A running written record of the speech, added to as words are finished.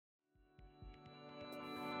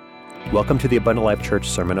Welcome to the Abundant Life Church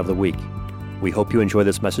Sermon of the Week. We hope you enjoy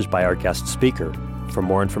this message by our guest speaker. For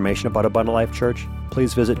more information about Abundant Life Church,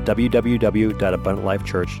 please visit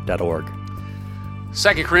www.abundantlifechurch.org.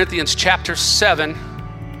 2 Corinthians chapter 7,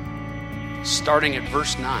 starting at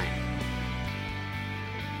verse 9.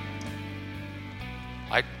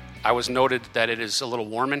 I was noted that it is a little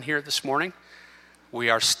warm in here this morning. We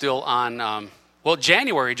are still on,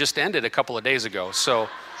 January just ended a couple of days ago, so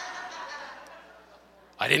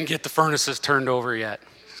I didn't get the furnaces turned over yet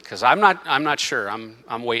because I'm not sure.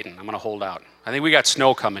 I'm waiting. I'm going to hold out. I think we got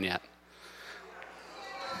snow coming yet.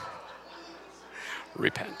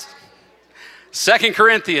 Repent. 2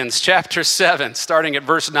 Corinthians chapter 7, starting at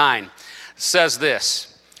verse 9, says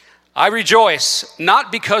this: I rejoice,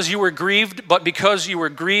 not because you were grieved, but because you were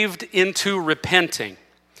grieved into repenting.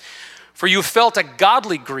 For you felt a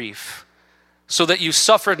godly grief, so that you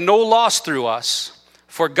suffered no loss through us.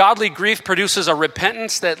 For godly grief produces a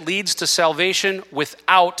repentance that leads to salvation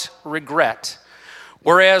without regret,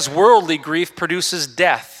 whereas worldly grief produces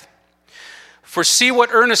death. For see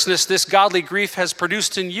what earnestness this godly grief has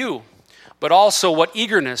produced in you, but also what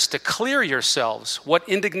eagerness to clear yourselves, what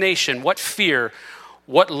indignation, what fear,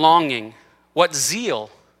 what longing, what zeal,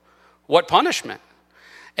 what punishment.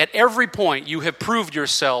 At every point you have proved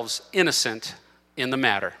yourselves innocent in the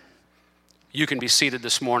matter. You can be seated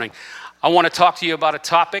this morning. I want to talk to you about a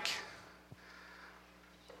topic.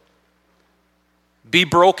 Be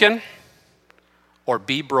broken or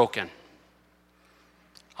be broken.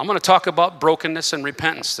 I'm going to talk about brokenness and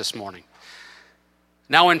repentance this morning.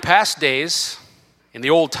 Now, in past days, in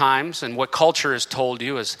the old times, and what culture has told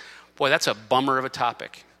you is, boy, that's a bummer of a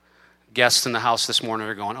topic. Guests in the house this morning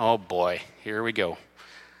are going, oh boy, here we go.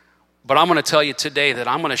 But I'm going to tell you today that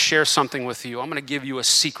I'm going to share something with you. I'm going to give you a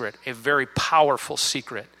secret, a very powerful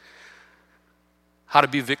secret, how to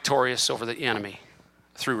be victorious over the enemy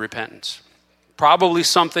through repentance. Probably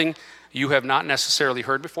something you have not necessarily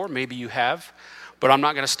heard before. Maybe you have. But I'm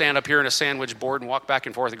not going to stand up here in a sandwich board and walk back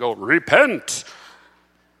and forth and go, repent,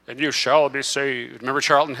 and you shall be saved. Remember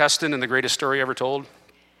Charlton Heston in The Greatest Story Ever Told?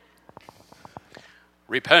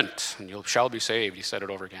 Repent, and you shall be saved. He said it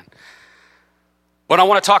over again. But I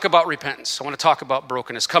want to talk about repentance. I want to talk about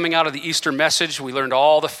brokenness. Coming out of the Easter message, we learned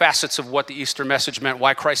all the facets of what the Easter message meant,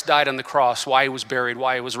 why Christ died on the cross, why he was buried,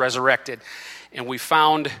 why he was resurrected. And we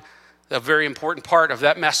found a very important part of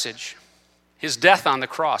that message. His death on the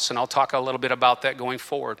cross, and I'll talk a little bit about that going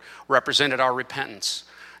forward, represented our repentance.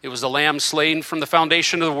 It was the lamb slain from the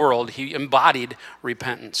foundation of the world. He embodied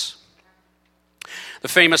repentance. The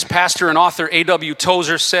famous pastor and author A.W.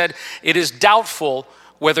 Tozer said, "It is doubtful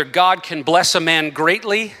whether God can bless a man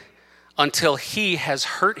greatly until he has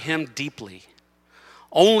hurt him deeply.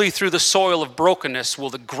 Only through the soil of brokenness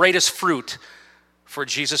will the greatest fruit for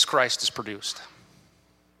Jesus Christ is produced."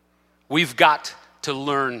 We've got to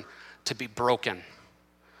learn to be broken,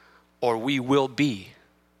 or we will be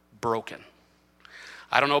broken.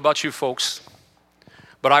 I don't know about you folks,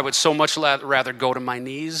 but I would so much rather go to my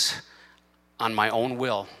knees on my own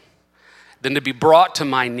will than to be brought to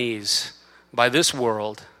my knees by this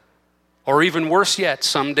world, or even worse yet,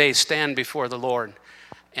 someday stand before the Lord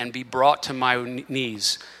and be brought to my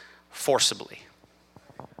knees forcibly.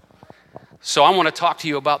 So I want to talk to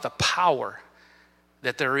you about the power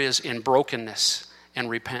that there is in brokenness and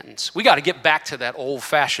repentance. We got to get back to that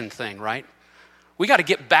old-fashioned thing, right? We got to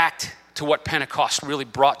get back to what Pentecost really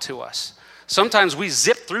brought to us. Sometimes we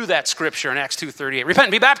zip through that scripture in Acts 2:38. Repent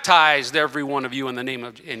and be baptized, every one of you, in the name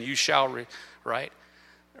of, and you shall, right?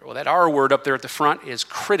 Well, that R word up there at the front is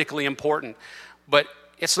critically important, but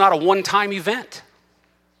it's not a one-time event.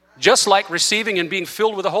 Just like receiving and being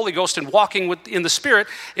filled with the Holy Ghost and walking in the Spirit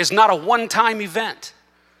is not a one-time event.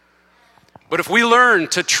 But if we learn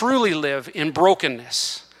to truly live in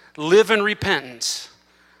brokenness, live in repentance,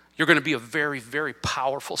 you're going to be a very, very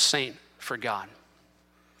powerful saint for God.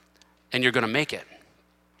 And you're going to make it.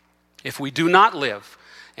 If we do not live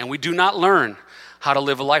and we do not learn how to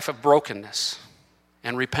live a life of brokenness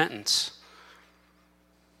and repentance,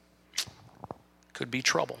 could be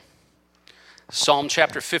trouble. Psalm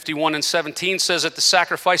chapter 51 and 17 says that the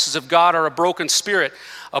sacrifices of God are a broken spirit,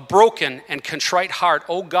 a broken and contrite heart.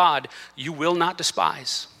 O God, you will not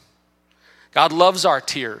despise. God loves our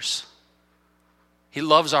tears. He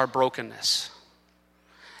loves our brokenness.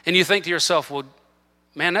 And you think to yourself, well,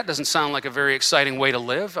 man, that doesn't sound like a very exciting way to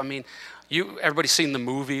live. I mean, everybody's seen the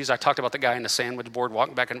movies. I talked about the guy in the sandwich board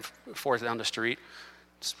walking back and forth down the street.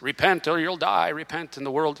 Repent or you'll die. Repent, and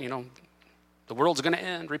the world, the world's going to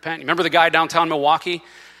end. Repent. You remember the guy downtown Milwaukee?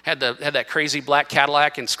 had that crazy black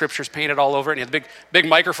Cadillac and scriptures painted all over it, and he had the big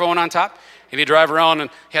microphone on top, and he'd drive around and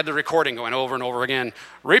he had the recording going over and over again.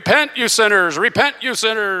 Repent, you sinners,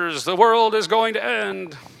 the world is going to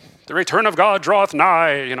end. The return of God draweth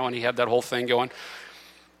nigh, and he had that whole thing going.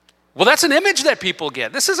 Well, that's an image that people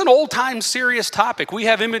get. This is an old-time serious topic. We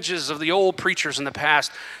have images of the old preachers in the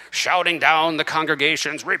past shouting down the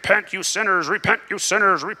congregations, repent, you sinners, repent.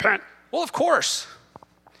 Well, of course.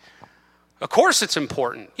 Of course it's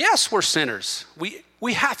important. Yes, we're sinners.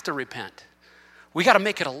 We have to repent. We got to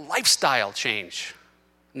make it a lifestyle change,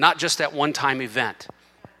 not just that one-time event.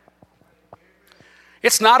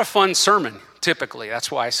 It's not a fun sermon, typically. That's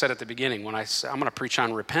why I said at the beginning, when I'm going to preach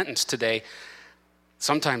on repentance today,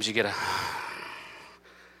 sometimes you get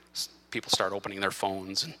people start opening their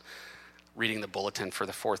phones and reading the bulletin for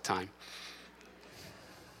the fourth time.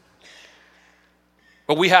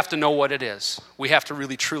 But we have to know what it is. We have to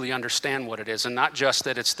really, truly understand what it is, and not just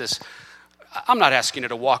that it's this. I'm not asking you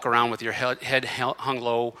to walk around with your head hung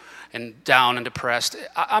low and down and depressed.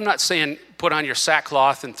 I'm not saying put on your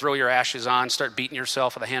sackcloth and throw your ashes on, start beating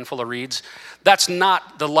yourself with a handful of reeds. That's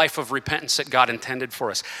not the life of repentance that God intended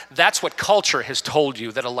for us. That's what culture has told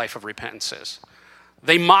you that a life of repentance is.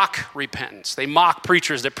 They mock repentance. They mock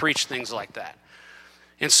preachers that preach things like that.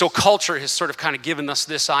 And so culture has sort of kind of given us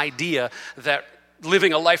this idea that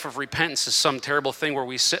living a life of repentance is some terrible thing where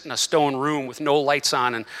we sit in a stone room with no lights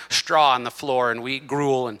on and straw on the floor and we eat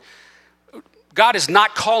gruel. And God is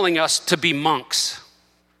not calling us to be monks.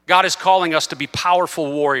 God is calling us to be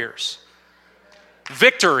powerful warriors.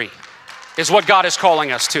 Victory is what God is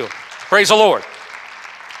calling us to. Praise the Lord.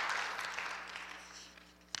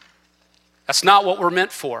 That's not what we're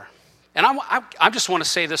meant for. And I just want to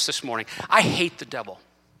say this morning. I hate the devil.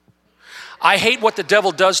 I hate what the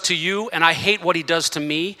devil does to you, and I hate what he does to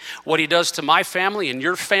me, what he does to my family and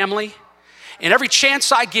your family. And every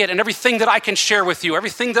chance I get and everything that I can share with you,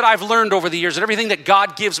 everything that I've learned over the years and everything that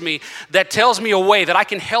God gives me that tells me a way that I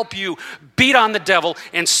can help you beat on the devil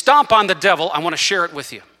and stomp on the devil, I want to share it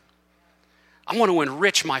with you. I want to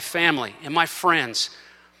enrich my family and my friends,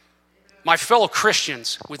 my fellow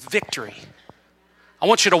Christians with victory. I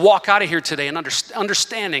want you to walk out of here today and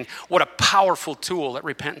understanding what a powerful tool that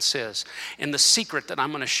repentance is and the secret that I'm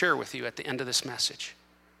going to share with you at the end of this message.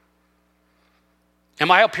 Am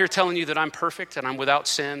I up here telling you that I'm perfect and I'm without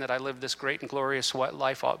sin, that I live this great and glorious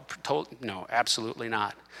life? No, absolutely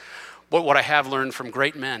not. But what I have learned from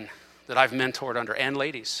great men that I've mentored under, and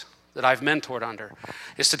ladies that I've mentored under,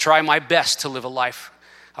 is to try my best to live a life,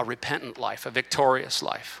 a repentant life, a victorious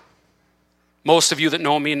life. Most of you that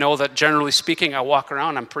know me know that generally speaking, I walk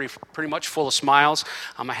around, I'm pretty much full of smiles.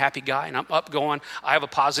 I'm a happy guy and I'm upgoing. I have a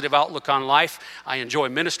positive outlook on life. I enjoy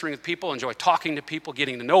ministering with people, enjoy talking to people,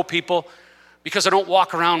 getting to know people, because I don't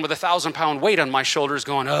walk around with a 1,000-pound weight on my shoulders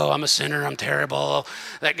going, oh, I'm a sinner, I'm terrible.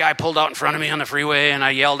 That guy pulled out in front of me on the freeway and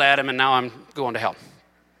I yelled at him and now I'm going to hell.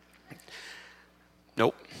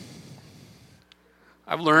 Nope.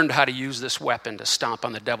 I've learned how to use this weapon to stomp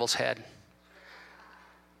on the devil's head.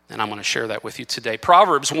 And I'm going to share that with you today.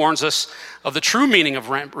 Proverbs warns us of the true meaning of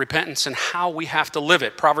repentance and how we have to live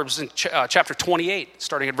it. Proverbs in chapter 28,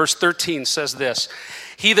 starting at verse 13, says this: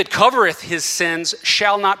 He that covereth his sins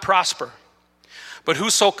shall not prosper, but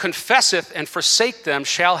whoso confesseth and forsake them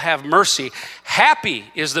shall have mercy. Happy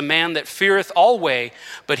is the man that feareth alway,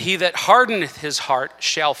 but he that hardeneth his heart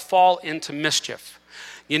shall fall into mischief.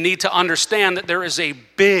 You need to understand that there is a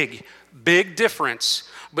big difference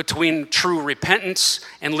between true repentance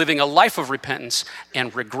and living a life of repentance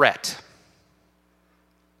and regret.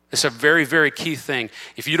 It's a very, very key thing.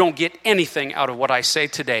 If you don't get anything out of what I say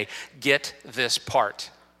today, get this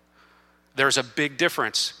part. There's a big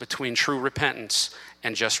difference between true repentance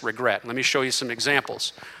and just regret. Let me show you some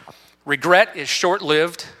examples. Regret is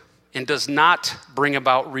short-lived and does not bring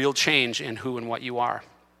about real change in who and what you are.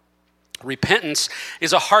 Repentance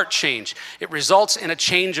is a heart change. It results in a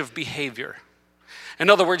change of behavior. In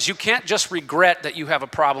other words, you can't just regret that you have a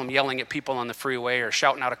problem yelling at people on the freeway or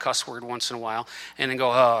shouting out a cuss word once in a while and then go,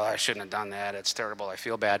 oh, I shouldn't have done that. It's terrible. I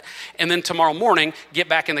feel bad. And then tomorrow morning, get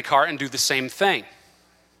back in the car and do the same thing.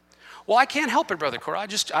 Well, I can't help it, Brother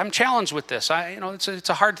Cordle. I'm challenged with this. It's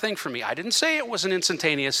a hard thing for me. I didn't say it was an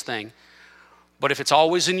instantaneous thing, but if it's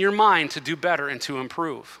always in your mind to do better and to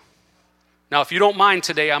improve. Now, if you don't mind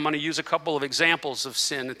today, I'm going to use a couple of examples of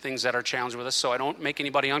sin and things that are challenged with us so I don't make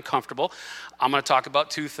anybody uncomfortable. I'm going to talk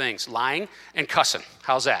about two things, lying and cussing.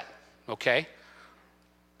 How's that? Okay?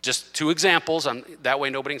 Just two examples. That way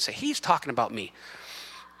nobody can say, he's talking about me.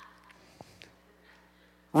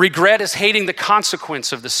 Regret is hating the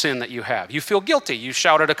consequence of the sin that you have. You feel guilty. You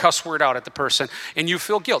shouted a cuss word out at the person and you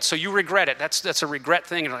feel guilt. So you regret it. That's a regret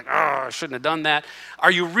thing. You're like, oh, I shouldn't have done that.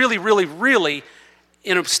 Are you really, really, really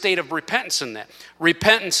in a state of repentance in that?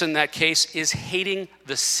 Repentance in that case is hating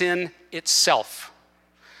the sin itself.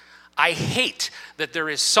 I hate that there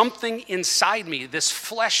is something inside me, this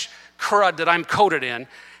flesh crud that I'm coated in,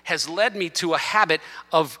 has led me to a habit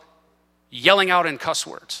of yelling out in cuss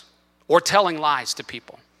words or telling lies to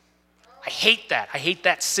people. I hate that. I hate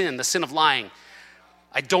that sin, the sin of lying.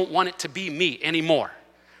 I don't want it to be me anymore.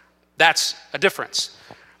 That's a difference.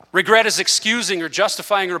 Regret is excusing or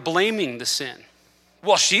justifying or blaming the sin.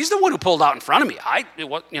 Well, she's the one who pulled out in front of me.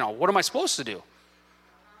 What am I supposed to do?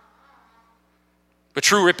 But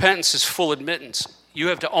true repentance is full admittance. You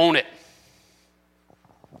have to own it.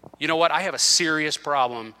 You know what? I have a serious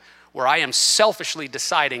problem where I am selfishly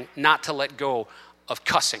deciding not to let go of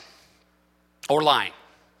cussing or lying.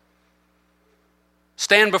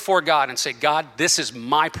 Stand before God and say, God, this is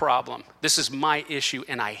my problem. This is my issue,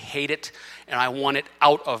 and I hate it, and I want it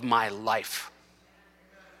out of my life.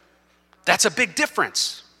 That's a big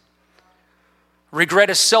difference. Regret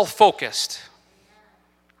is self-focused.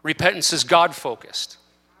 Repentance is God-focused.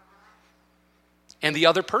 And the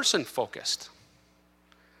other person-focused.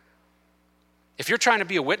 If you're trying to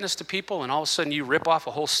be a witness to people and all of a sudden you rip off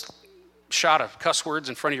a whole shot of cuss words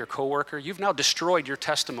in front of your coworker, you've now destroyed your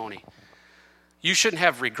testimony. You shouldn't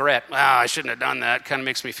have regret. I shouldn't have done that. Kind of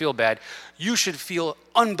makes me feel bad. You should feel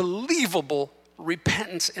unbelievable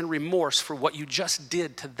repentance and remorse for what you just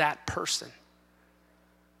did to that person.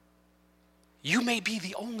 You may be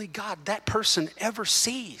the only God that person ever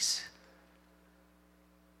sees.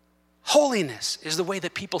 Holiness is the way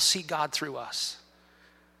that people see God through us.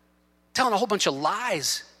 Telling a whole bunch of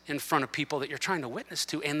lies in front of people that you're trying to witness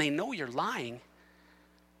to, and they know you're lying.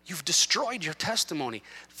 You've destroyed your testimony.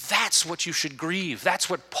 That's what you should grieve. That's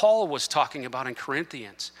what Paul was talking about in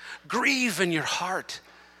Corinthians. Grieve in your heart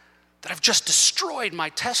that I've just destroyed my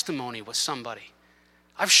testimony with somebody.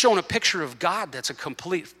 I've shown a picture of God that's a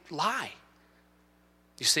complete lie.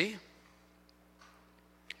 You see?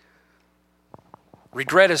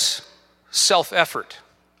 Regret is self-effort.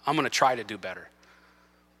 I'm going to try to do better.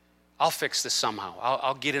 I'll fix this somehow.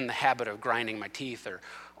 I'll get in the habit of grinding my teeth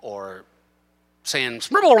or saying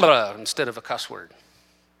instead of a cuss word.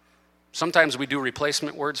 Sometimes we do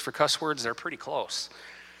replacement words for cuss words. They're pretty close.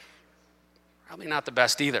 Probably not the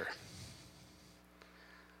best either.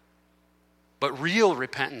 But real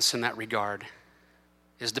repentance in that regard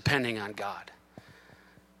is depending on God.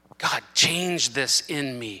 God, change this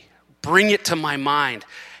in me. Bring it to my mind.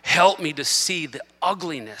 Help me to see the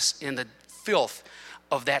ugliness and the filth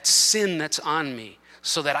of that sin that's on me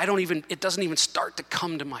so that it doesn't even start to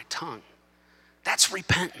come to my tongue. That's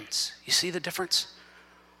repentance. You see the difference?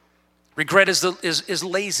 Regret is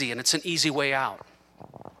lazy and it's an easy way out.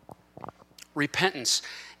 Repentance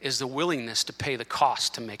is the willingness to pay the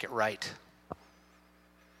cost to make it right.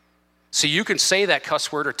 So you can say that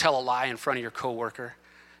cuss word or tell a lie in front of your coworker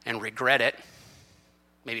and regret it.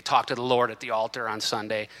 Maybe talk to the Lord at the altar on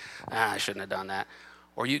Sunday. I shouldn't have done that.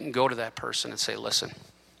 Or you can go to that person and say, listen,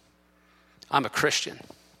 I'm a Christian.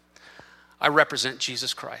 I represent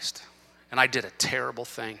Jesus Christ. And I did a terrible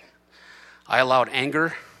thing. I allowed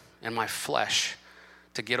anger and my flesh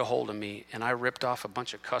to get a hold of me. And I ripped off a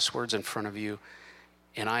bunch of cuss words in front of you.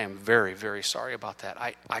 And I am very, very sorry about that.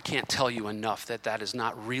 I can't tell you enough that is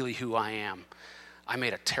not really who I am. I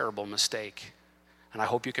made a terrible mistake. And I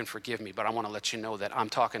hope you can forgive me. But I want to let you know that I'm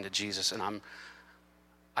talking to Jesus and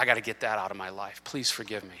I got to get that out of my life. Please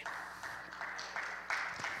forgive me.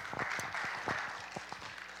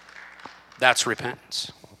 That's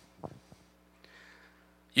repentance.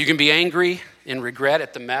 You can be angry and regret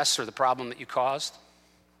at the mess or the problem that you caused.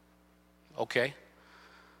 Okay.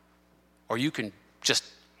 Or you can just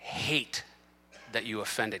hate that you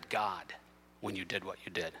offended God when you did what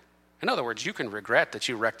you did. In other words, you can regret that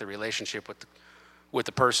you wrecked the relationship with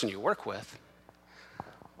the person you work with.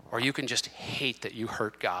 Or you can just hate that you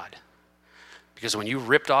hurt God. Because when you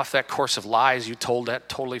ripped off that course of lies, you told that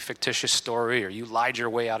totally fictitious story, or you lied your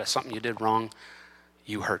way out of something you did wrong,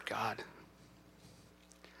 you hurt God.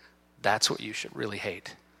 That's what you should really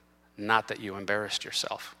hate, not that you embarrassed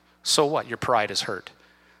yourself. So what? Your pride is hurt.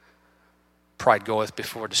 Pride goeth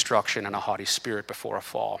before destruction, and a haughty spirit before a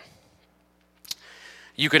fall.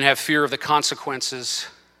 You can have fear of the consequences,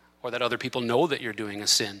 or that other people know that you're doing a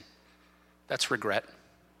sin. That's regret.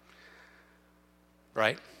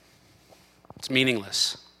 Right? It's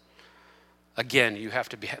meaningless. Again,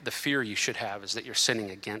 the fear you should have is that you're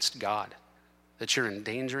sinning against God, that you're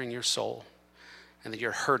endangering your soul. and that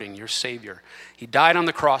you're hurting your Savior. He died on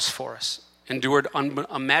the cross for us, endured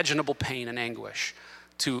unimaginable pain and anguish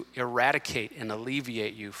to eradicate and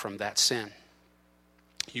alleviate you from that sin.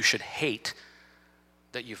 You should hate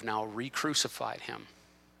that you've now re-crucified him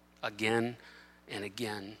again and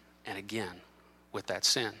again and again with that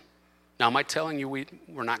sin. Now, am I telling you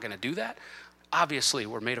we're not going to do that? Obviously,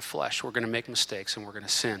 we're made of flesh. We're going to make mistakes and we're going to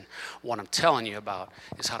sin. What I'm telling you about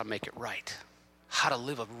is how to make it right, how to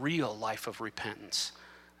live a real life of repentance,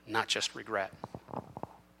 not just regret.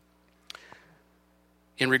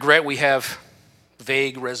 In regret, we have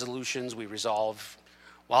vague resolutions. We resolve,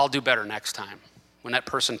 well, I'll do better next time. When that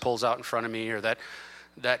person pulls out in front of me or that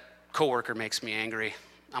coworker makes me angry,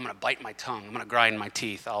 I'm going to bite my tongue. I'm going to grind my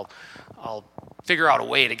teeth. I'll figure out a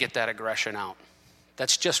way to get that aggression out.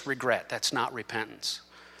 That's just regret. That's not repentance.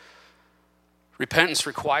 Repentance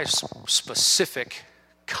requires specific,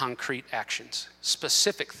 concrete actions,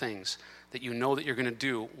 specific things that you know that you're going to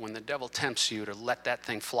do when the devil tempts you to let that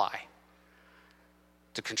thing fly,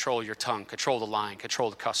 to control your tongue, control the lying, control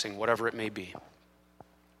the cussing, whatever it may be.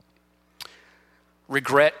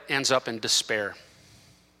 Regret ends up in despair.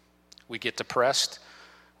 We get depressed,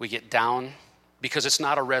 we get down, because it's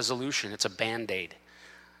not a resolution, it's a Band-Aid.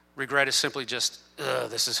 Regret is simply just,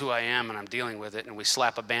 this is who I am and I'm dealing with it, and we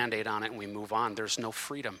slap a Band-Aid on it and we move on. There's no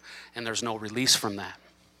freedom and there's no release from that,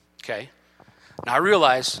 okay? Now I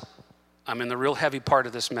realize I'm in the real heavy part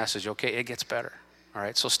of this message, okay? It gets better, all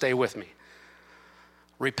right? So stay with me.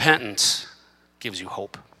 Repentance gives you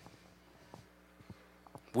hope.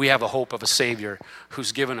 We have a hope of a Savior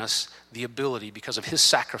who's given us the ability, because of his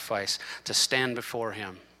sacrifice, to stand before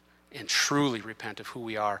him and truly repent of who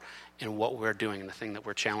we are and what we're doing and the thing that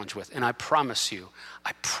we're challenged with. And I promise you,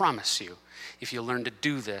 if you learn to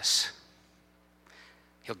do this,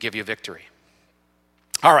 he'll give you victory.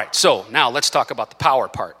 All right, so now let's talk about the power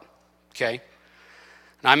part, okay?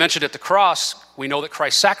 Now, I mentioned at the cross, we know that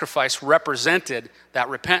Christ's sacrifice represented that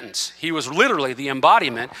repentance. He was literally the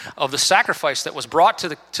embodiment of the sacrifice that was brought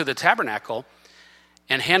to the tabernacle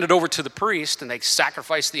and handed over to the priest, and they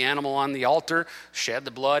sacrificed the animal on the altar, shed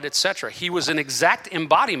the blood, etc. He was an exact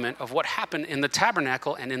embodiment of what happened in the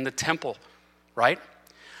tabernacle and in the temple, right?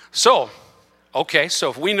 So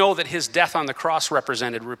if we know that his death on the cross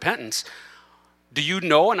represented repentance, do you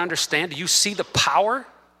know and understand, do you see the power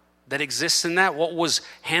that exists in that? What was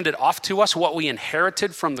handed off to us, what we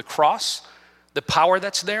inherited from the cross, the power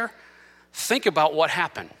that's there? Think about what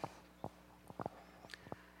happened.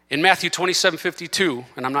 In Matthew 27:52,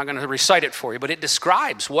 and I'm not going to recite it for you, but it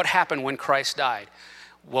describes what happened when Christ died.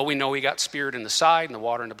 Well, we know he got speared in the side, and the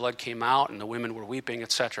water and the blood came out, and the women were weeping,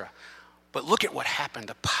 etc. But look at what happened,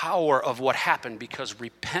 the power of what happened, because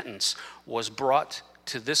repentance was brought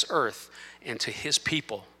to this earth and to his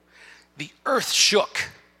people. The earth shook.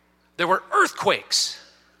 There were earthquakes.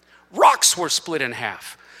 Rocks were split in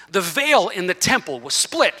half. The veil in the temple was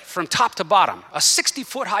split from top to bottom. A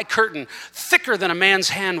 60-foot high curtain, thicker than a man's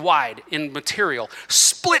hand wide in material,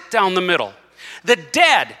 split down the middle. The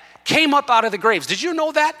dead came up out of the graves. Did you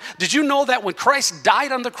know that? Did you know that when Christ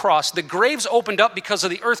died on the cross, the graves opened up because of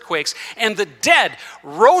the earthquakes, and the dead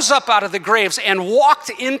rose up out of the graves and walked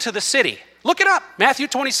into the city? Look it up, Matthew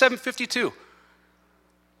 27:52.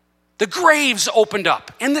 The graves opened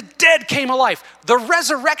up and the dead came alive. The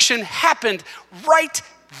resurrection happened right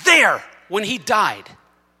there when he died.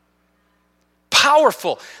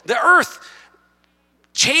 Powerful. The earth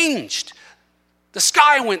changed. The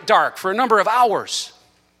sky went dark for a number of hours.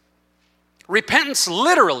 Repentance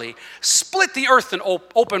literally split the earth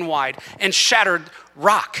open wide and shattered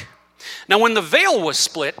rock. Now, when the veil was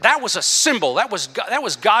split, that was a symbol. That was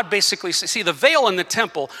God basically. See, the veil in the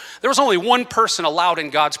temple, there was only one person allowed in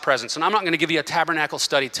God's presence. And I'm not going to give you a tabernacle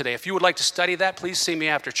study today. If you would like to study that, please see me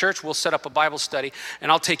after church. We'll set up a Bible study,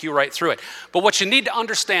 and I'll take you right through it. But what you need to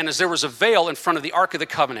understand is there was a veil in front of the Ark of the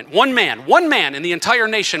Covenant. One man in the entire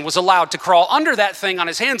nation was allowed to crawl under that thing on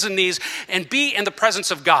his hands and knees and be in the presence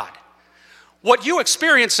of God. What you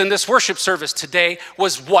experienced in this worship service today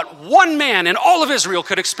was what one man in all of Israel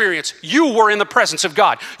could experience. You were in the presence of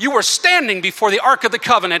God. You were standing before the Ark of the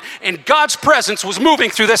Covenant, and God's presence was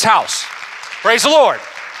moving through this house. Praise the Lord.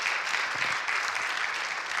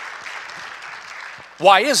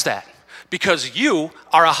 Why is that? Because you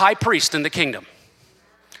are a high priest in the kingdom.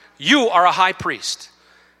 You are a high priest.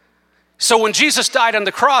 So when Jesus died on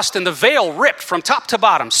the cross and the veil ripped from top to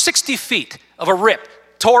bottom, 60 feet of a rip,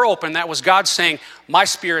 tore open, that was God saying, my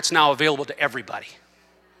spirit's now available to everybody.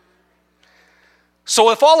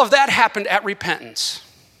 So if all of that happened at repentance,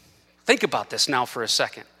 think about this now for a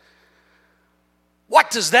second.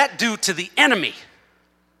 What does that do to the enemy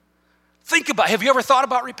Have you ever thought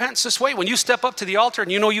about repentance this way? When you step up to the altar and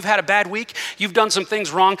you know you've had a bad week, you've done some things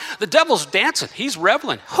wrong, the devil's dancing, he's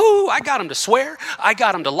reveling. I got him to swear, I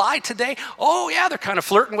got him to lie today. Oh yeah, they're kind of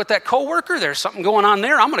flirting with that coworker, there's something going on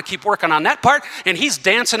there, I'm gonna keep working on that part, and he's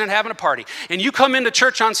dancing and having a party. And you come into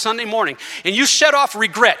church on Sunday morning, and you shed off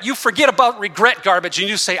regret, you forget about regret garbage, and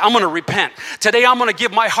you say, I'm gonna repent. Today I'm gonna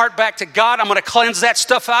give my heart back to God, I'm gonna cleanse that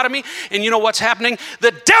stuff out of me, and you know what's happening?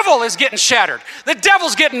 The devil is getting shattered. The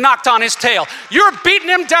devil's getting knocked on his tail. You're beating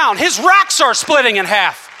him down. His rocks are splitting in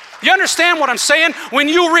half. You understand what I'm saying? When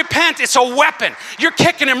you repent, it's a weapon. You're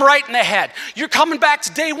kicking him right in the head. You're coming back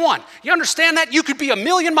to day one. You understand that? You could be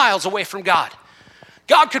 1,000,000 miles away from God.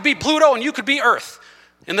 God could be Pluto and you could be Earth.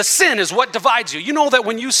 And the sin is what divides you. You know that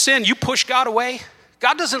when you sin, you push God away.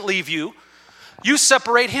 God doesn't leave you. You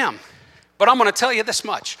separate him. But I'm going to tell you this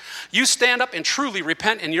much. You stand up and truly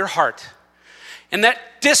repent in your heart. And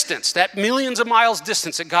that distance, that millions of miles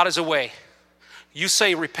distance that God is away, you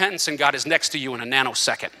say repentance and God is next to you in a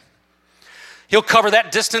nanosecond. He'll cover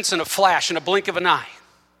that distance in a flash, in a blink of an eye.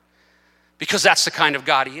 Because that's the kind of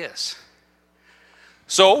God he is.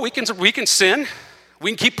 So we can sin.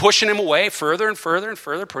 We can keep pushing him away further and further and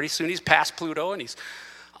further. Pretty soon he's past Pluto and he's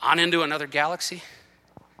on into another galaxy.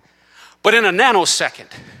 But in a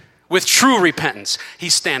nanosecond, with true repentance,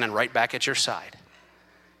 he's standing right back at your side.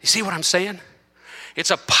 You see what I'm saying? It's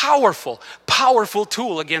a powerful, powerful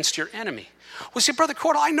tool against your enemy. Well, see, Brother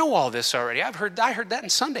Cordle, I know all this already. I heard that in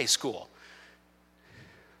Sunday school.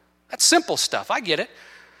 That's simple stuff. I get it.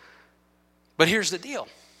 But here's the deal.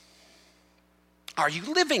 Are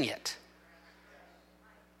you living it?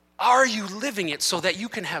 Are you living it so that you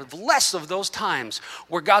can have less of those times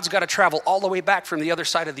where God's got to travel all the way back from the other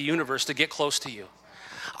side of the universe to get close to you?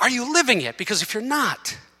 Are you living it? Because if you're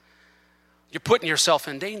not, you're putting yourself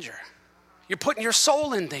in danger. You're putting your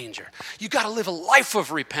soul in danger. You got to live a life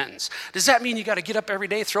of repentance. Does that mean you got to get up every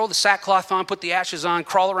day, throw the sackcloth on, put the ashes on,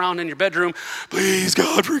 crawl around in your bedroom? Please,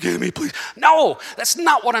 God, forgive me, please. No, that's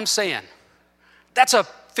not what I'm saying. That's a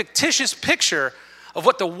fictitious picture of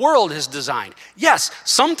what the world has designed. Yes,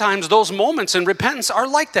 sometimes those moments in repentance are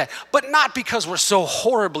like that, but not because we're so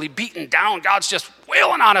horribly beaten down. God's just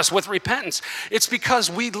wailing on us with repentance. It's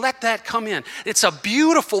because we let that come in. It's a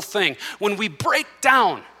beautiful thing when we break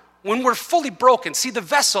down. When we're fully broken, see, the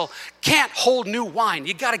vessel can't hold new wine.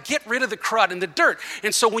 You got to get rid of the crud and the dirt.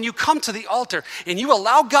 And so when you come to the altar and you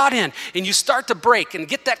allow God in and you start to break and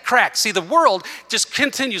get that crack, see, the world just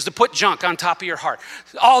continues to put junk on top of your heart.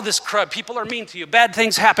 All this crud, people are mean to you, bad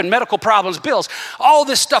things happen, medical problems, bills, all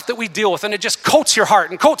this stuff that we deal with, and it just coats your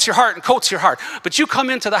heart and coats your heart and coats your heart. But you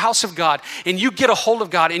come into the house of God and you get a hold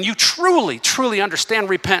of God and you truly, truly understand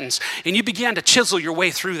repentance and you begin to chisel your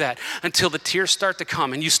way through that until the tears start to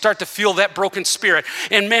come and you start to feel that broken spirit.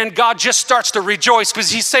 And man, God just starts to rejoice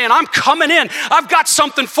because he's saying, I'm coming in. I've got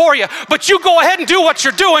something for you, but you go ahead and do what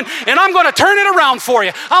you're doing and I'm going to turn it around for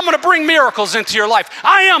you. I'm going to bring miracles into your life.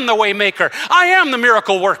 I am the way maker. I am the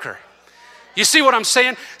miracle worker. You see what I'm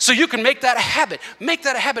saying? So you can make that a habit. Make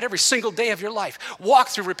that a habit every single day of your life. Walk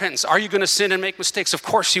through repentance. Are you going to sin and make mistakes? Of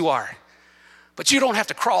course you are. But you don't have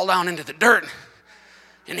to crawl down into the dirt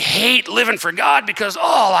and hate living for God because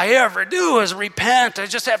all I ever do is repent. I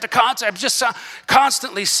just have to I'm just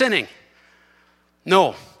constantly sinning.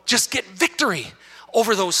 No, just get victory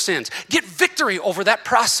over those sins. Get victory over that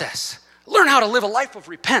process. Learn how to live a life of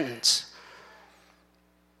repentance.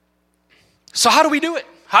 So how do we do it?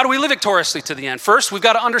 How do we live victoriously to the end? First, we've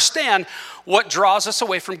got to understand what draws us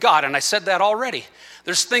away from God. And I said that already.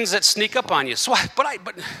 There's things that sneak up on you.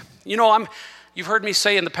 You've heard me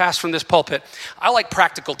say in the past from this pulpit, I like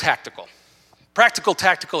practical tactical. Practical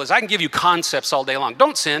tactical is I can give you concepts all day long.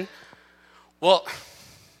 Don't sin. Well,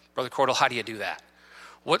 Brother Cordle, how do you do that?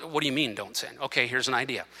 What do you mean don't sin? Okay, here's an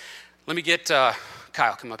idea. Let me get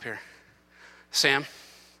Kyle, come up here. Sam,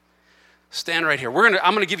 stand right here.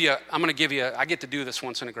 I'm gonna give you, I get to do this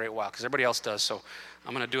once in a great while because everybody else does, so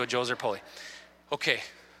I'm gonna do a Joe Zerpoli. Okay,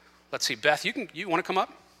 let's see. Beth, you wanna come up?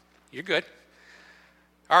 You're good.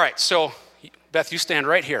 All right, so Beth, you stand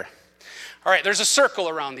right here. All right, there's a circle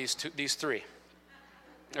around these three.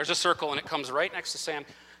 There's a circle, and it comes right next to Sam,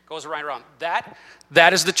 goes right around.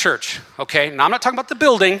 That is the church, okay? Now, I'm not talking about the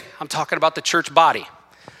building. I'm talking about the church body.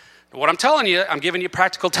 What I'm telling you, I'm giving you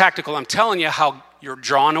practical, tactical. I'm telling you how you're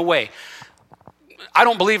drawn away. I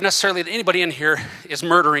don't believe necessarily that anybody in here is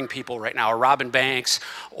murdering people right now or robbing banks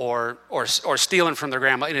or stealing from their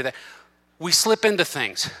grandma, any of that. We slip into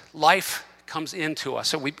things. Life comes into us.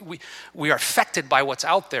 So we are affected by what's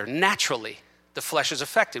out there naturally. The flesh is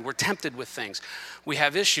affected. We're tempted with things. We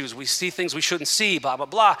have issues. We see things we shouldn't see, blah, blah,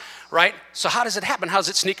 blah, right? So how does it happen? How does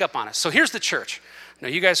it sneak up on us? So here's the church. Now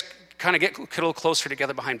you guys kind of get a little closer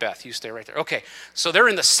together behind Beth. You stay right there. Okay, so they're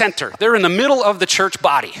in the center. They're in the middle of the church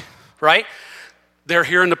body, right? They're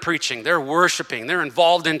hearing the preaching. They're worshiping. They're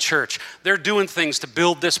involved in church. They're doing things to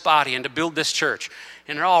build this body and to build this church.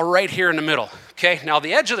 And they're all right here in the middle, okay? Now,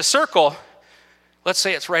 the edge of the circle, let's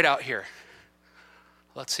say it's right out here.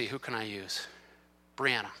 Let's see, who can I use?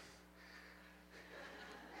 Brianna.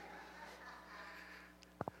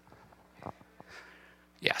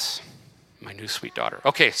 Yes, my new sweet daughter.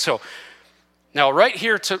 Okay, so now right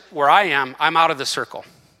here to where I am, I'm out of the circle.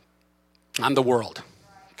 I'm the world,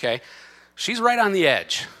 okay? She's right on the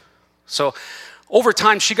edge. So over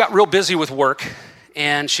time, she got real busy with work,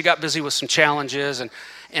 and she got busy with some challenges,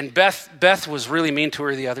 and Beth was really mean to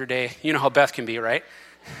her the other day. You know how Beth can be, right?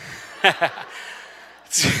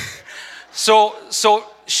 So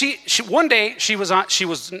she one day she was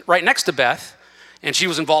right next to Beth, and she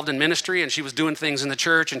was involved in ministry, and she was doing things in the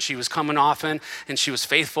church, and she was coming often, and she was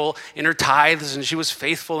faithful in her tithes, and she was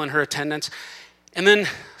faithful in her attendance. And then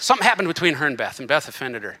something happened between her and Beth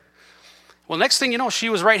offended her. Well, next thing you know, she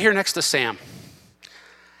was right here next to Sam.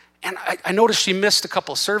 And I noticed she missed a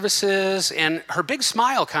couple services, and her big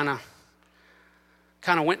smile kind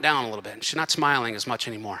of went down a little bit. She's not smiling as much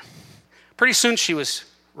anymore. Pretty soon she was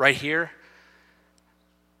right here.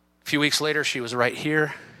 A few weeks later, she was right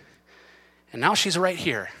here. And now she's right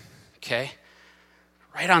here, okay?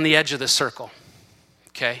 Right on the edge of the circle,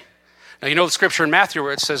 okay? Now, you know the scripture in Matthew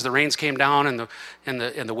where it says the rains came down and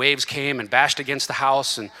the waves came and bashed against the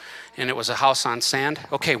house, and it was a house on sand.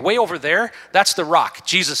 Okay, way over there, that's the rock.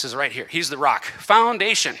 Jesus is right here. He's the rock.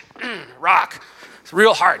 Foundation, rock. It's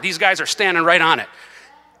real hard. These guys are standing right on it.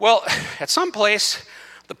 Well, at some place,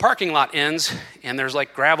 the parking lot ends, and there's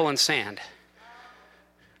like gravel and sand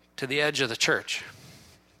to the edge of the church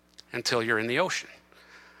until you're in the ocean.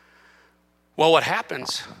 Well, what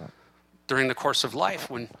happens during the course of life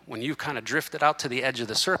when you've kind of drifted out to the edge of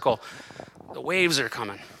the circle, the waves are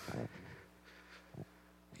coming.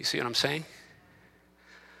 You see what I'm saying?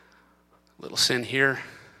 A little sin here,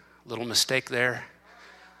 a little mistake there.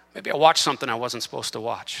 Maybe I watched something I wasn't supposed to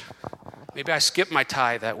watch. Maybe I skipped my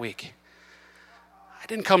tithe that week. I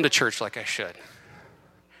didn't come to church like I should.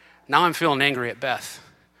 Now I'm feeling angry at Beth.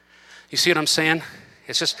 You see what I'm saying?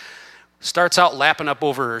 It's just starts out lapping up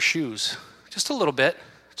over her shoes. Just a little bit,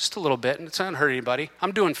 and it's not going to hurt anybody.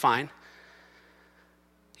 I'm doing fine.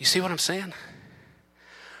 You see what I'm saying?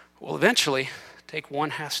 Well, eventually, take one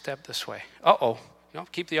half step this way. Uh-oh. No,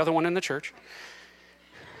 keep the other one in the church.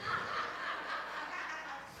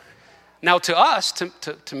 Now, to us,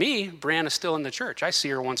 to me, Brianna's still in the church. I see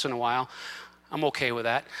her once in a while. I'm okay with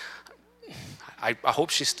that. I hope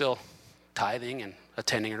she's still tithing and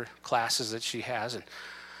attending her classes that she has.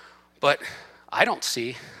 But I don't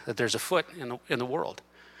see that there's a foot in the world.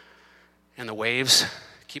 And the waves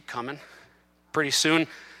keep coming. Pretty soon,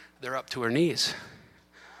 they're up to her knees.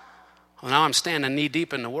 Well, now I'm standing knee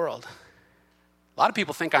deep in the world. A lot of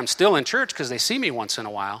people think I'm still in church because they see me once in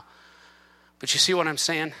a while. But you see what I'm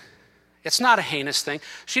saying? It's not a heinous thing.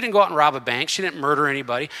 She didn't go out and rob a bank. She didn't murder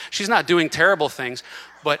anybody. She's not doing terrible things.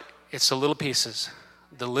 But it's the little pieces.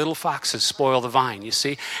 The little foxes spoil the vine, you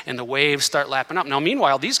see? And the waves start lapping up. Now,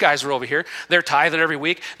 meanwhile, these guys are over here. They're tithing every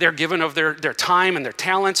week. They're giving of their time and their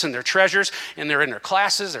talents and their treasures. And they're in their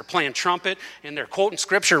classes. They're playing trumpet. And they're quoting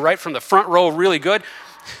scripture right from the front row really good.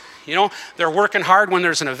 You know, they're working hard when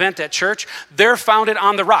there's an event at church. They're founded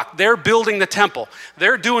on the rock. They're building the temple.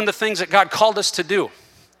 They're doing the things that God called us to do.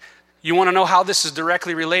 You want to know how this is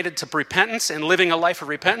directly related to repentance and living a life of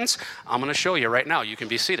repentance? I'm going to show you right now. You can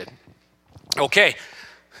be seated. Okay.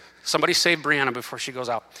 Somebody save Brianna before she goes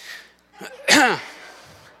out.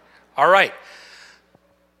 All right.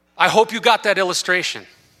 I hope you got that illustration.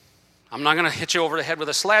 I'm not going to hit you over the head with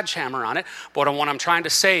a sledgehammer on it, but what I'm trying to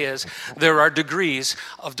say is there are degrees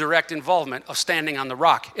of direct involvement of standing on the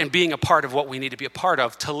rock and being a part of what we need to be a part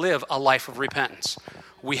of to live a life of repentance.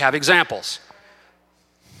 We have examples.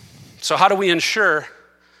 So how do we ensure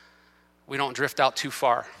we don't drift out too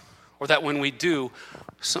far? Or that when we do,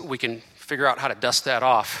 so we can figure out how to dust that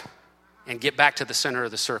off and get back to the center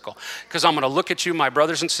of the circle. Because I'm going to look at you, my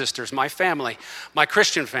brothers and sisters, my family, my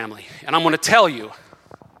Christian family, and I'm going to tell you,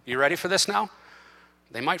 you ready for this now?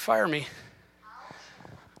 They might fire me.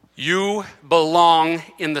 You belong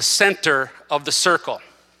in the center of the circle.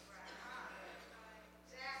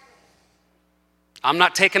 I'm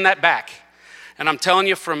not taking that back. And I'm telling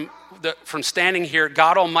you from standing here,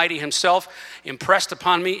 God Almighty himself impressed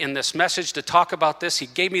upon me in this message to talk about this. He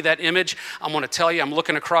gave me that image. I'm going to tell you, I'm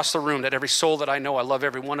looking across the room at every soul that I know. I love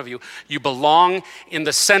every one of you. You belong in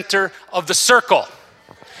the center of the circle.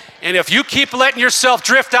 And if you keep letting yourself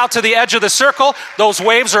drift out to the edge of the circle, those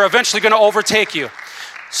waves are eventually going to overtake you.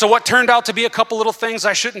 So what turned out to be a couple little things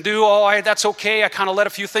I shouldn't do, that's okay. I kind of let a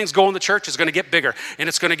few things go in the church. Is going to get bigger, and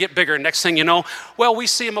it's going to get bigger. Next thing you know, well, we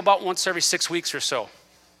see them about once every 6 weeks or so.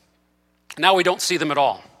 Now we don't see them at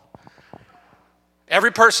all.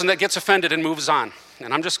 Every person that gets offended and moves on,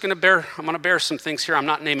 and I'm going to bear some things here. I'm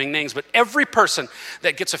not naming names, but every person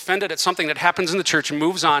that gets offended at something that happens in the church and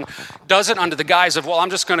moves on does it under the guise of, well, I'm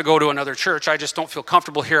just going to go to another church. I just don't feel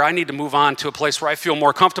comfortable here. I need to move on to a place where I feel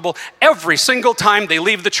more comfortable every single time they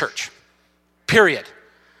leave the church, period.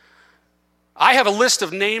 I have a list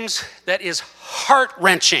of names that is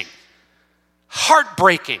heart-wrenching,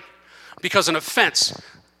 heartbreaking, because an offense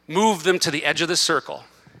moved them to the edge of the circle.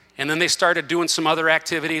 And then they started doing some other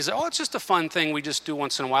activities. Oh, it's just a fun thing we just do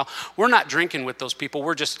once in a while. We're not drinking with those people.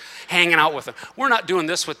 We're just hanging out with them. We're not doing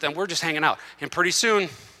this with them. We're just hanging out. And pretty soon,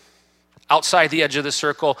 outside the edge of the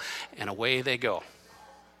circle, and away they go.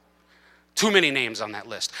 Too many names on that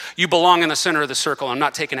list. You belong in the center of the circle. I'm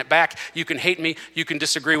not taking it back. You can hate me. You can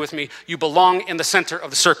disagree with me. You belong in the center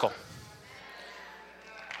of the circle.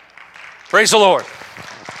 Praise the Lord.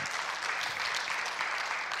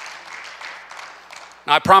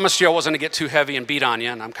 Now, I promised you I wasn't going to get too heavy and beat on you,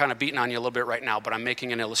 and I'm kind of beating on you a little bit right now, but I'm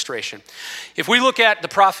making an illustration. If we look at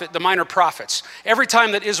the minor prophets, every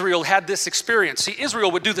time that Israel had this experience, see, Israel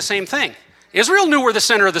would do the same thing. Israel knew where the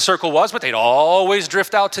center of the circle was, but they'd always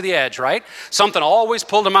drift out to the edge, right? Something always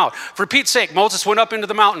pulled them out. For Pete's sake, Moses went up into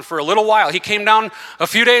the mountain for a little while. He came down a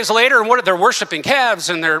few days later, and they're worshiping calves,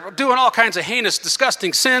 and they're doing all kinds of heinous,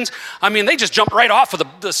 disgusting sins. I mean, they just jumped right off of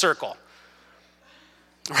the circle,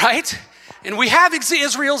 right? And we have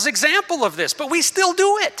Israel's example of this, but we still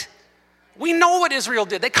do it. We know what Israel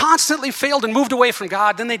did. They constantly failed and moved away from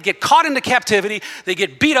God. Then they'd get caught into captivity. They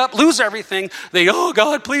get beat up, lose everything. Oh,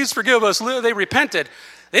 God, please forgive us. They repented.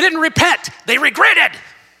 They didn't repent. They regretted.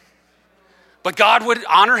 But God would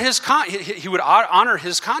honor he would honor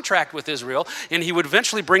his contract with Israel, and he would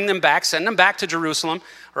eventually bring them back, send them back to Jerusalem,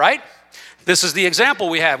 right? This is the example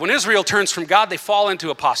we have. When Israel turns from God, they fall into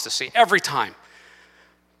apostasy every time.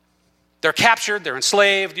 They're captured, they're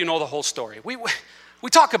enslaved, you know the whole story. We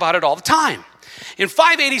talk about it all the time. In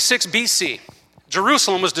 586 BC,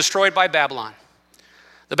 Jerusalem was destroyed by Babylon.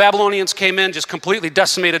 The Babylonians came in, just completely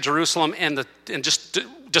decimated Jerusalem and just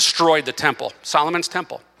destroyed the temple, Solomon's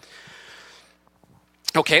temple.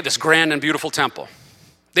 Okay, this grand and beautiful temple.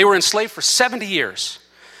 They were enslaved for 70 years.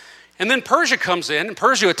 And then Persia comes in, and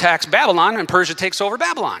Persia attacks Babylon, and Persia takes over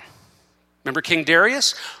Babylon. Remember King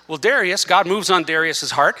Darius? Well, Darius, God moves on Darius's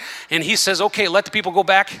heart, and he says, okay, let the people go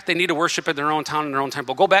back. They need to worship in their own town, in their own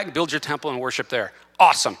temple. Go back and build your temple and worship there.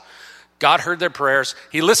 Awesome. God heard their prayers.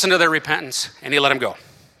 He listened to their repentance, and he let them go.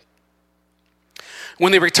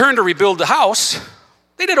 When they returned to rebuild the house,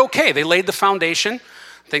 they did okay. They laid the foundation.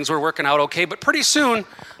 Things were working out okay, but pretty soon,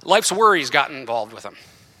 life's worries got involved with them.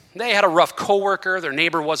 They had a rough coworker. Their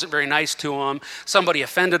neighbor wasn't very nice to them. Somebody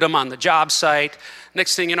offended them on the job site.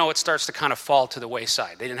 Next thing you know, it starts to kind of fall to the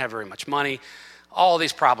wayside. They didn't have very much money. All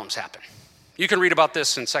these problems happen. You can read about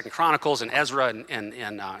this in 2 Chronicles and Ezra and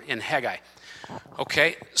in Haggai.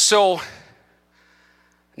 Okay, so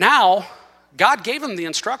now God gave them the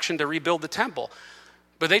instruction to rebuild the temple,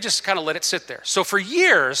 but they just kind of let it sit there. So for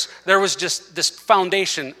years, there was just this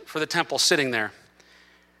foundation for the temple sitting there.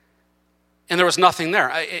 And there was nothing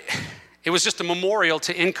there. It was just a memorial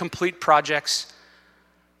to incomplete projects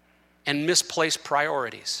and misplaced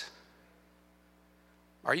priorities.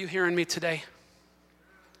 Are you hearing me today?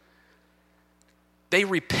 They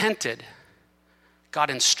repented. God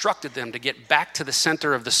instructed them to get back to the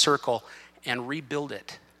center of the circle and rebuild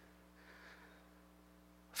it.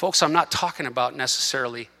 Folks, I'm not talking about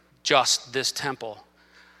necessarily just this temple.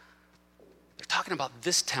 They're talking about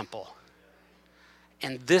this temple.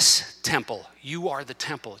 And this temple, you are the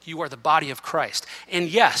temple. You are the body of Christ. And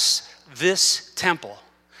yes, this temple.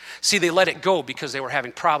 See, they let it go because they were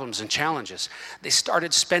having problems and challenges. They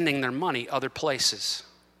started spending their money other places.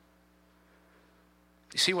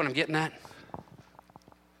 You see what I'm getting at?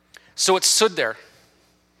 So it stood there.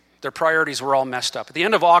 Their priorities were all messed up. At the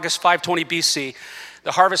end of August 520 BC,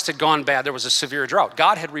 the harvest had gone bad. There was a severe drought.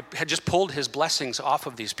 God had just pulled his blessings off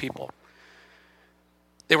of these people.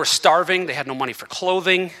 They were starving. They had no money for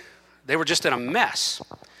clothing. They were just in a mess.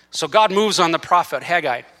 So God moves on the prophet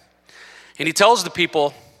Haggai. And he tells the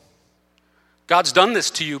people, God's done this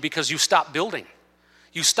to you because you stopped building.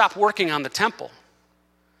 You stopped working on the temple.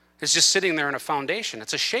 It's just sitting there in a foundation.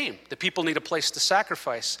 It's a shame. The people need a place to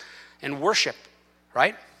sacrifice and worship,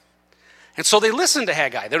 right? And so they listen to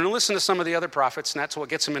Haggai. They don't listen to some of the other prophets, and that's what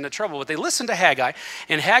gets them into trouble. But they listen to Haggai,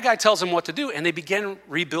 and Haggai tells them what to do, and they begin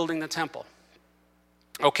rebuilding the temple.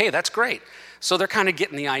 Okay, that's great. So they're kind of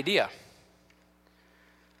getting the idea.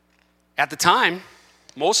 At the time,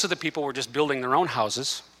 most of the people were just building their own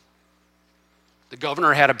houses. The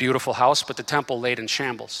governor had a beautiful house, but the temple laid in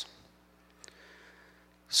shambles.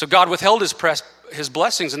 So God withheld his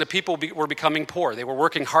blessings, and the people were becoming poor. They were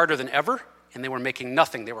working harder than ever, and they were making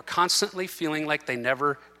nothing. They were constantly feeling like they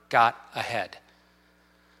never got ahead.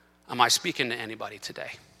 Am I speaking to anybody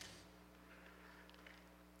today?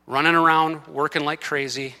 Running around, working like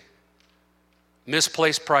crazy,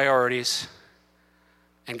 misplaced priorities,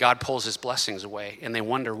 and God pulls his blessings away, and they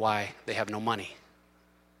wonder why they have no money.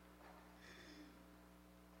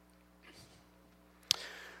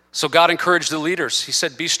 So God encouraged the leaders. He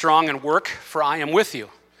said, "Be strong and work, for I am with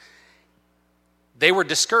you." They were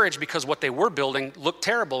discouraged because what they were building looked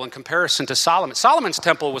terrible in comparison to Solomon. Solomon's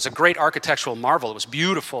temple was a great architectural marvel. It was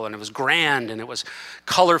beautiful, and it was grand, and it was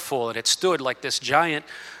colorful, and it stood like this giant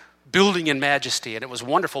building in majesty, and it was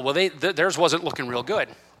wonderful. Well, theirs wasn't looking real good.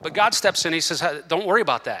 But God steps in, he says, don't worry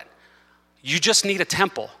about that. You just need a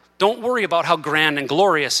temple. Don't worry about how grand and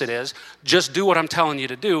glorious it is. Just do what I'm telling you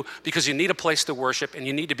to do, because you need a place to worship, and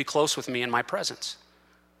you need to be close with me in my presence.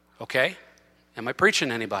 Okay? Am I preaching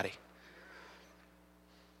to anybody?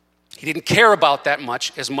 He didn't care about that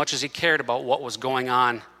much as he cared about what was going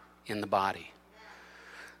on in the body.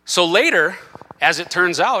 So later, as it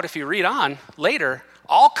turns out, if you read on, later,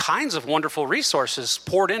 all kinds of wonderful resources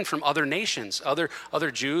poured in from other nations,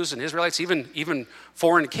 other Jews and Israelites, even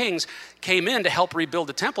foreign kings came in to help rebuild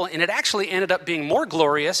the temple, and it actually ended up being more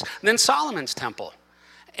glorious than Solomon's temple.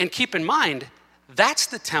 And keep in mind, that's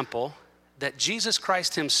the temple that Jesus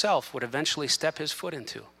Christ himself would eventually step his foot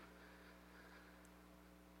into.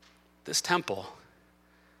 This temple,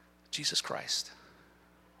 Jesus Christ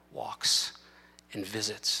walks and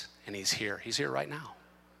visits, and he's here. He's here right now.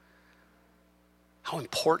 How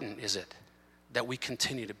important is it that we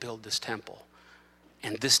continue to build this temple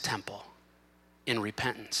and this temple in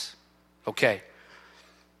repentance? Okay,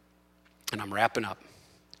 and I'm wrapping up.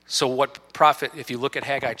 So what prophet, if you look at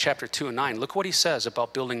Haggai chapter 2 and 9, look what he says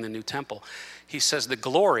about building the new temple. He says, "The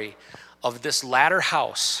glory of this latter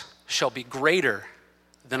house shall be greater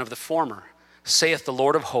than of the former, saith the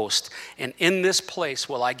Lord of hosts, and in this place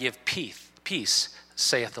will I give peace,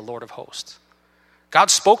 saith the Lord of hosts." God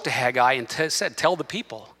spoke to Haggai and said, tell the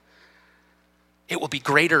people, it will be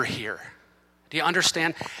greater here. Do you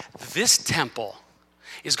understand? This temple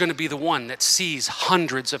is going to be the one that sees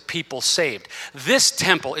hundreds of people saved. This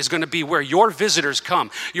temple is going to be where your visitors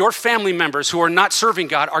come. Your family members who are not serving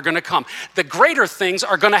God are going to come. The greater things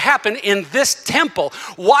are going to happen in this temple.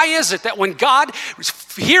 Why is it that when God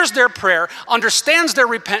hears their prayer, understands their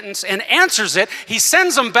repentance, and answers it, he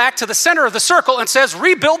sends them back to the center of the circle and says,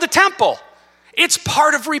 rebuild the temple? It's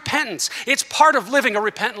part of repentance. It's part of living a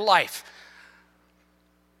repentant life.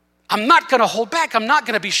 I'm not going to hold back. I'm not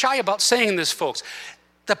going to be shy about saying this, folks.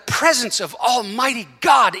 The presence of Almighty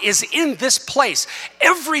God is in this place.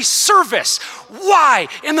 Every service. Why,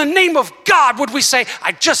 in the name of God, would we say,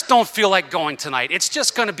 I just don't feel like going tonight? It's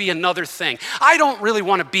just going to be another thing. I don't really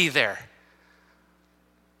want to be there.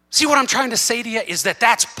 See, what I'm trying to say to you is that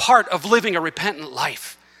that's part of living a repentant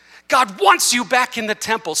life. God wants you back in the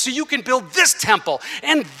temple so you can build this temple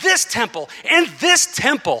and this temple and this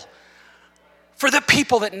temple for the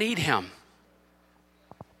people that need him.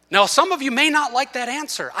 Now, some of you may not like that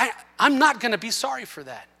answer. I'm not going to be sorry for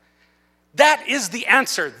that. That is the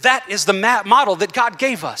answer. That is the model that God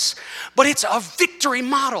gave us. But it's a victory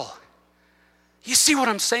model. You see what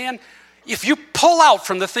I'm saying? If you pull out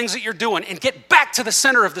from the things that you're doing and get back to the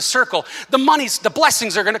center of the circle, the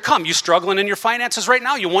blessings are going to come. You struggling in your finances right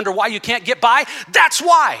now? You wonder why you can't get by? That's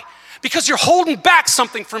why. Because you're holding back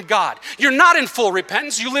something from God. You're not in full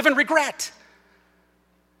repentance. You live in regret.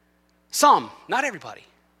 Some, not everybody.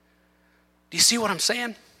 Do you see what I'm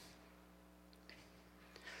saying?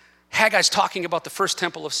 Haggai's talking about the first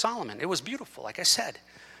temple of Solomon. It was beautiful, like I said.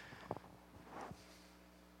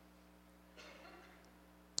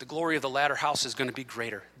 The glory of the latter house is going to be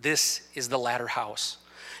greater. This is the latter house.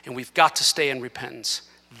 And we've got to stay in repentance.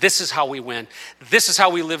 This is how we win. This is how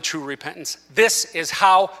we live true repentance. This is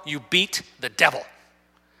how you beat the devil.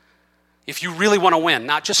 If you really want to win,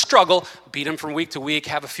 not just struggle, beat him from week to week,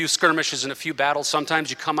 have a few skirmishes and a few battles. Sometimes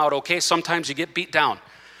you come out okay. Sometimes you get beat down.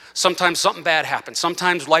 Sometimes something bad happens.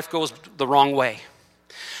 Sometimes life goes the wrong way.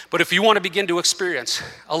 But if you want to begin to experience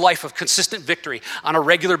a life of consistent victory on a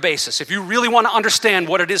regular basis, if you really want to understand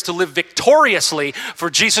what it is to live victoriously for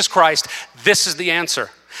Jesus Christ, this is the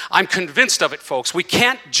answer. I'm convinced of it, folks. We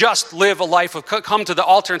can't just live a life of come to the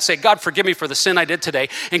altar and say, God, forgive me for the sin I did today,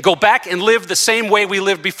 and go back and live the same way we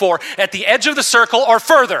lived before, at the edge of the circle or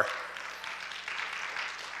further.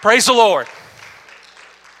 Praise the Lord.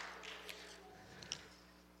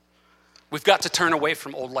 We've got to turn away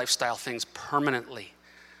from old lifestyle things permanently.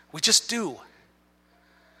 We just do.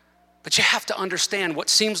 But you have to understand what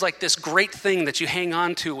seems like this great thing that you hang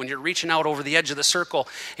on to when you're reaching out over the edge of the circle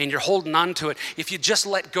and you're holding on to it. If you just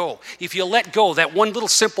let go, if you let go, that one little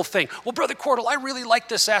simple thing. Well, Brother Cordle, I really like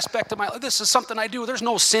this aspect of my life. This is something I do. There's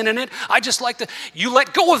no sin in it. I just like to. You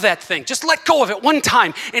let go of that thing. Just let go of it one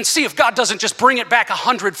time and see if God doesn't just bring it back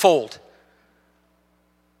 100-fold.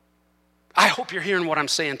 I hope you're hearing what I'm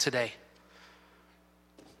saying today.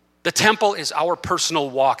 The temple is our personal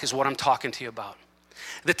walk, is what I'm talking to you about.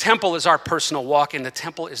 The temple is our personal walk, and the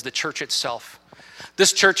temple is the church itself.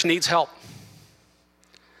 This church needs help.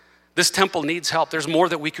 This temple needs help. There's more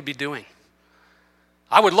that we could be doing.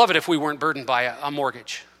 I would love it if we weren't burdened by a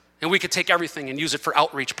mortgage, and we could take everything and use it for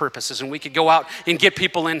outreach purposes, and we could go out and get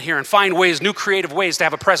people in here and find ways, new creative ways to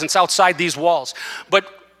have a presence outside these walls. But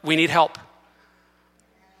we need help.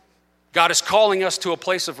 God is calling us to a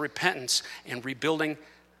place of repentance and rebuilding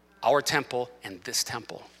our temple and this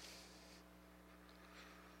temple.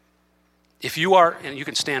 If you are, and you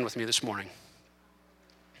can stand with me this morning.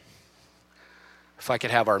 If I could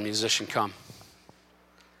have our musician come.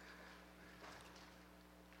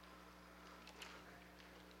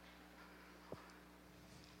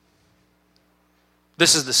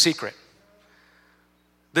 This is the secret.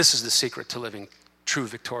 This is the secret to living true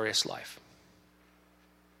victorious life.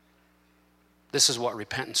 This is what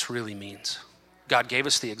repentance really means. God gave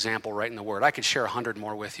us the example right in the Word. I could share 100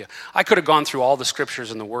 more with you. I could have gone through all the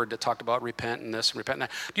scriptures in the Word that talked about repent and this and repent and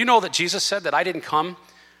that. Do you know that Jesus said that I didn't come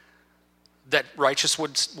that righteous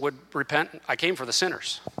would repent? I came for the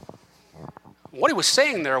sinners. What he was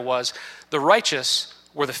saying there was the righteous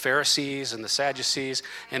were the Pharisees and the Sadducees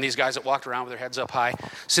and these guys that walked around with their heads up high.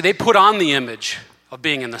 So they put on the image of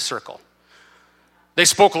being in the circle. They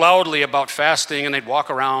spoke loudly about fasting, and they'd walk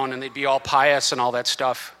around and they'd be all pious and all that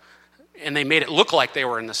stuff. And they made it look like they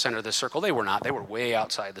were in the center of the circle. They were not. They were way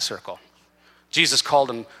outside the circle. Jesus called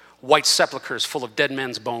them white sepulchres full of dead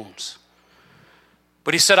men's bones.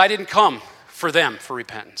 But he said, I didn't come for them for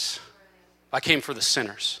repentance. I came for the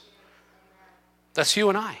sinners. That's you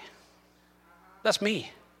and I. That's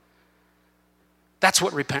me. That's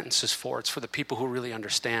what repentance is for. It's for the people who really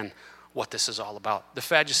understand what this is all about. The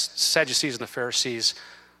Sadducees and the Pharisees,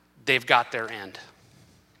 they've got their end.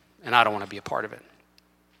 And I don't want to be a part of it.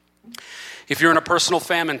 If you're in a personal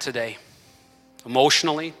famine today,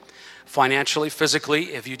 emotionally, financially,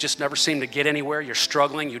 physically, if you just never seem to get anywhere, you're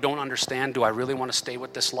struggling, you don't understand, do I really want to stay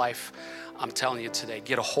with this life? I'm telling you today,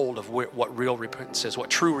 get a hold of what real repentance is,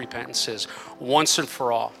 what true repentance is, once and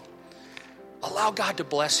for all. Allow God to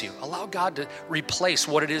bless you. Allow God to replace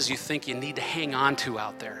what it is you think you need to hang on to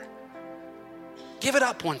out there. Give it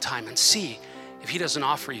up one time and see if he doesn't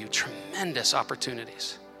offer you tremendous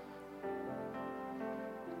opportunities.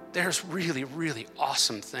 There's really, really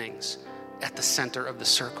awesome things at the center of the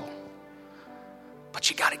circle. But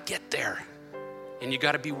you got to get there, and you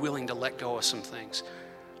got to be willing to let go of some things.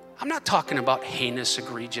 I'm not talking about heinous,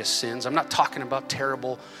 egregious sins. I'm not talking about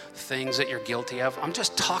terrible things that you're guilty of. I'm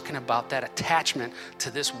just talking about that attachment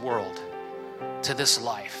to this world, to this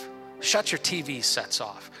life. Shut your TV sets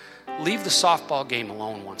off. Leave the softball game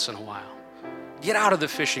alone once in a while. Get out of the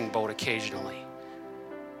fishing boat occasionally.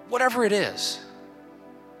 Whatever it is.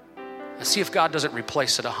 And see if God doesn't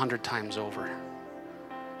replace it 100 times over.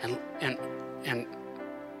 And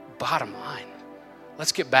bottom line,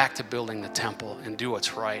 let's get back to building the temple and do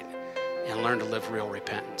what's right and learn to live real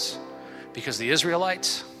repentance. Because the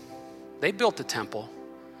Israelites, they built the temple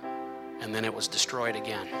and then it was destroyed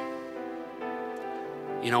again.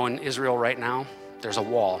 You know, in Israel right now, there's a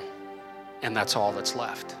wall and that's all that's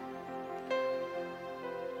left.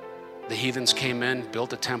 The heathens came in,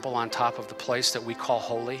 built a temple on top of the place that we call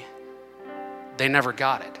holy. They never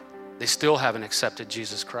got it. They still haven't accepted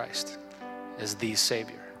Jesus Christ as the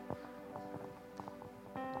Savior.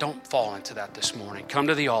 Don't fall into that this morning. Come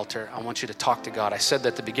to the altar. I want you to talk to God. I said that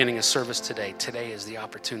at the beginning of service today. Today is the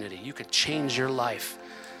opportunity. You could change your life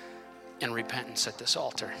in repentance at this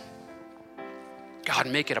altar. God,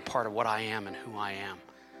 make it a part of what I am and who I am,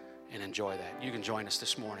 and enjoy that. You can join us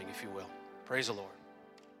this morning if you will. Praise the Lord.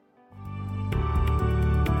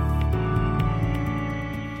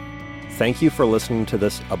 Thank you for listening to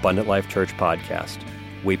this Abundant Life Church podcast.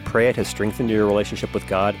 We pray it has strengthened your relationship with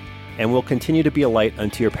God and will continue to be a light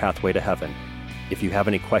unto your pathway to heaven. If you have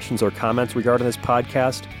any questions or comments regarding this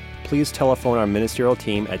podcast, please telephone our ministerial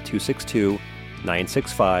team at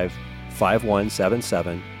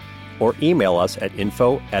 262-965-5177 or email us at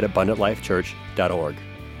info@abundantlifechurch.org.